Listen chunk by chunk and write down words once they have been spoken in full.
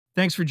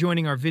Thanks for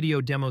joining our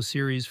video demo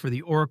series for the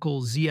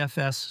Oracle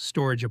ZFS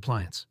Storage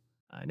Appliance.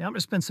 Now I'm going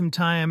to spend some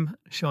time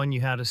showing you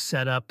how to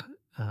set up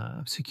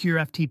Secure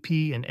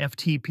FTP and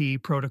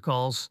FTP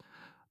protocols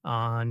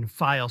on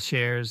file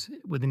shares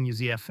within your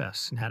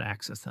ZFS and how to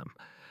access them.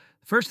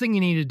 The first thing you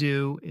need to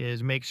do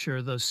is make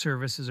sure those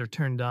services are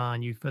turned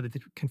on. You put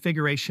the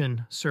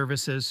configuration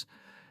services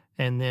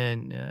and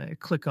then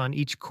click on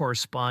each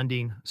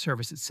corresponding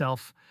service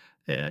itself.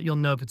 You'll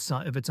know if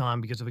it's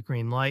on because of a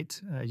green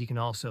light. You can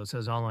also, it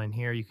says online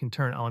here, you can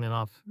turn on and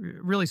off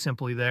really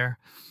simply there,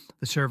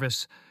 the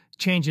service,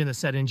 changing the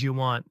settings you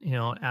want,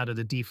 out of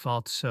the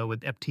default. So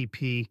with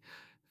FTP,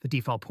 the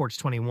default port's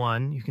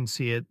 21. You can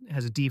see it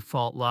has a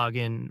default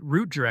login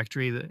root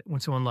directory that when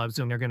someone logs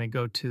in, they're going to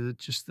go to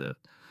just the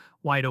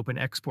wide open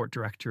export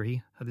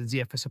directory of the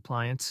ZFS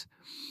appliance.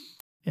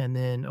 And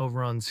then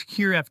over on the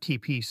Secure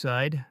FTP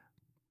side,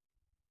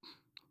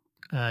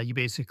 you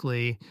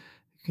basically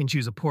can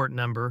choose a port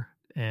number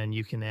and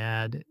you can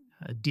add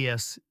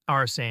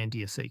RSA and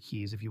DSA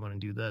keys if you want to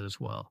do that as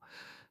well.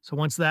 So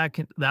once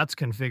that's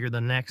configured,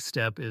 the next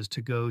step is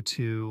to go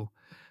to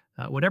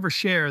whatever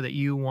share that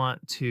you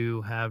want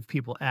to have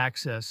people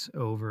access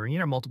over,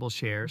 multiple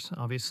shares,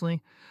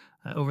 obviously,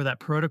 over that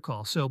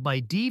protocol. So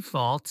by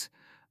default,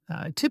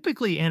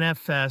 typically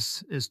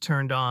NFS is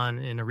turned on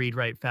in a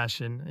read-write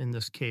fashion. In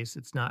this case,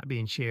 it's not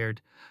being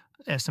shared.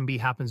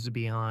 SMB happens to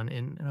be on,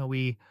 and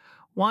we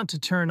want to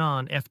turn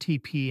on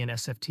FTP and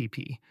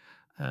SFTP.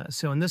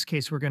 So in this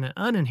case, we're going to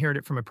uninherit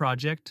it from a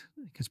project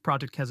because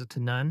project has it to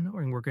none,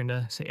 and we're going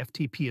to say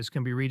FTP is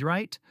going to be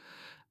read-write,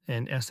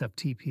 and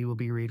SFTP will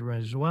be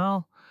read-write as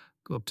well.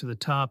 Go up to the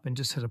top and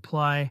just hit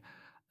apply.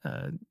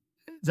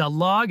 The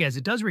log, as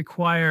it does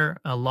require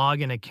a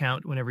login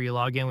account whenever you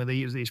log in, when they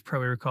use these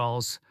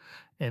protocols,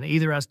 and it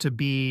either has to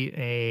be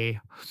a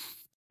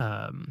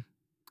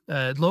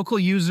local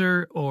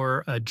user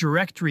or a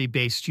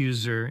directory-based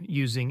user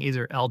using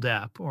either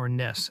LDAP or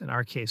NIS. In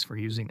our case, we're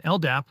using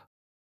LDAP.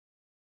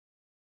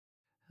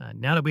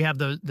 Now that we have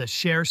the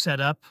share set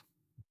up,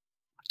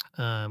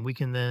 we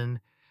can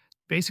then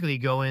basically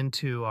go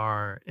into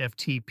our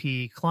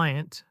FTP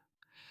client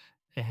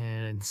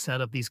and set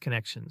up these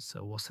connections.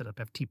 So we'll set up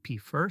FTP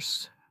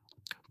first.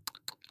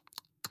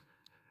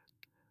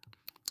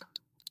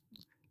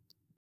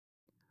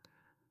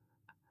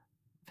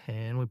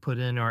 And we put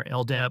in our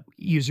LDAP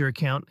user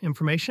account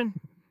information.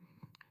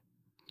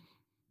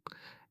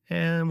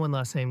 And one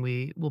last thing,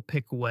 we'll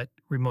pick what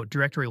remote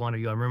directory we want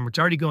to go. Remember, it's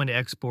already going to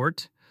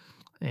export,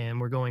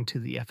 and we're going to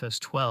the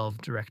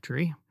FS12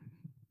 directory.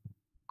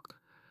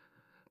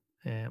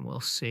 And we'll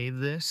save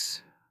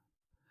this.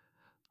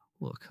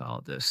 We'll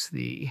call this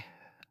the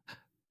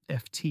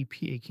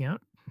FTP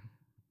account.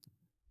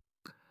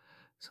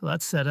 So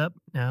that's set up.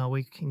 Now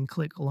we can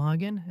click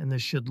login, and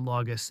this should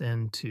log us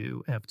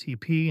into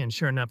FTP. And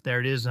sure enough, there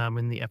it is. I'm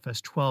in the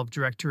FS12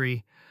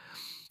 directory.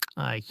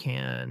 I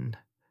can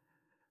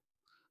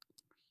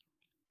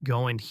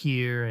go in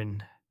here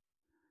and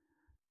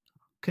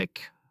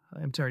click.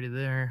 I'm already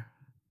there.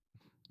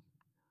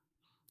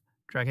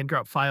 Drag and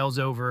drop files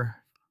over.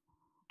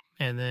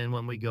 And then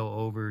when we go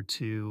over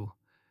to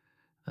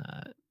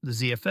the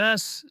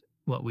ZFS,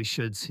 what we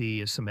should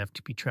see is some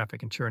FTP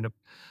traffic. And sure enough,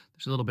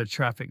 there's a little bit of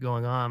traffic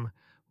going on.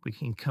 We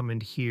can come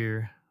into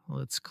here.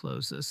 Let's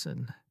close this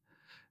and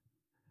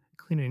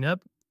clean it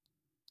up.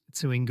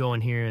 So we can go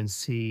in here and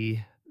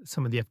see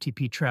some of the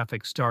FTP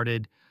traffic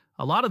started.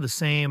 A lot of the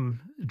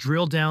same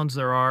drill downs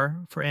there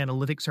are for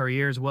analytics are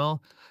here as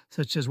well,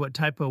 such as what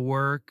type of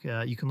work.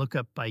 You can look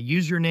up by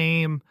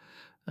username.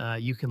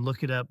 You can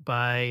look it up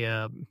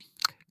by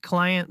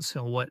client.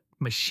 So what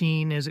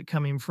machine is it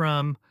coming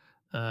from?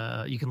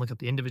 You can look up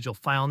the individual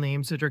file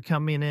names that are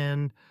coming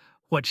in,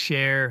 what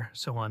share,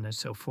 so on and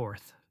so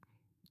forth.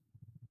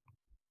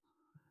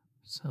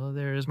 So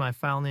there's my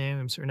file name.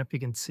 I'm certain if you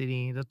can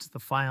see, that's the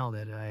file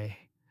that I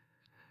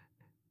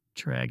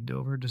dragged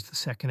over just a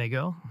second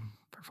ago.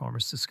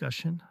 Performance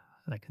discussion.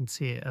 And I can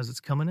see it as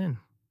it's coming in.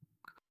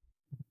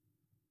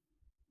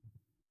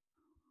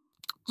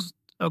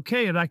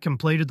 Okay, and I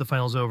completed the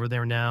files over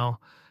there now.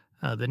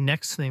 The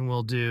next thing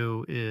we'll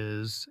do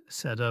is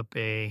set up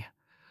a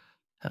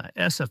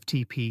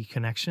SFTP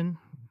connection.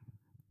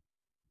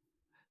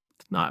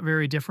 It's not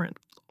very different.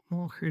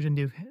 Well, here's a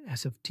new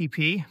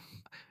SFTP.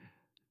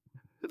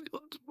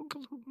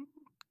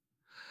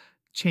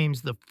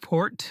 Change the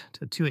port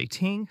to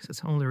 218, because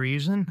that's the only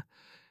reason.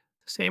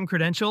 Same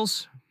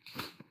credentials.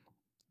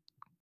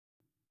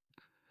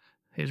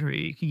 Here's where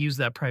you can use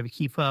that private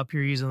key fob if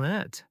you're using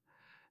that.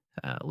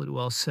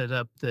 We'll set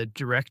up the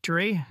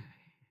directory.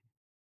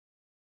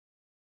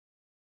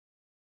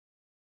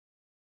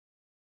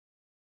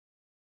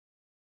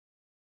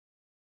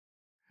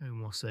 And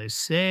we'll say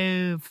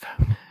save.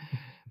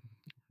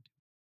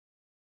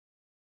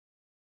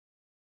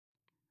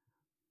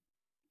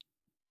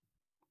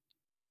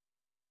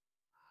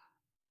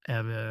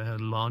 Have a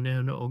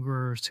login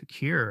over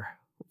Secure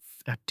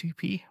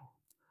FTP.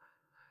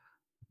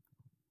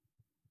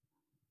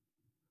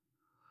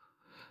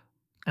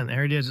 And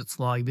there it is. It's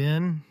logged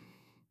in.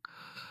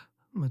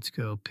 Let's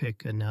go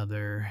pick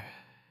another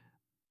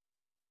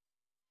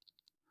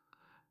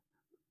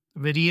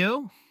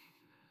video.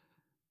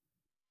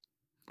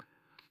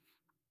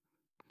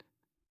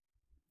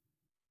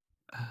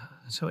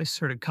 So I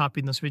started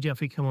copying this video.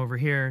 If we come over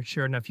here,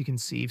 sure enough, you can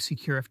see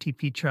Secure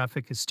FTP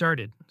Traffic has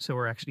started. So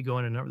we're actually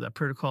going in over that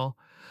protocol.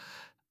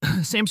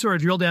 Same sort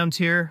of drill downs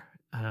here.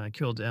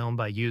 Drill down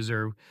by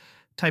user,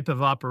 type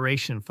of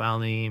operation, file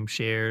name,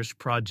 shares,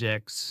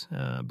 projects,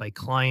 by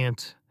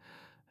client,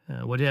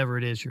 whatever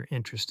it is you're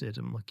interested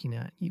in looking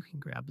at, you can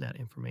grab that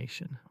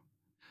information.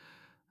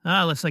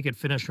 Looks like it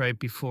finished right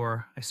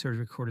before I started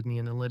recording the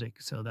analytic,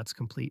 so that's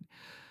complete.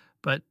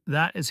 But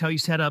that is how you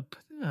set up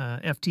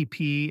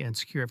FTP and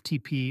Secure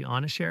FTP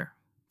on a share.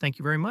 Thank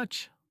you very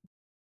much.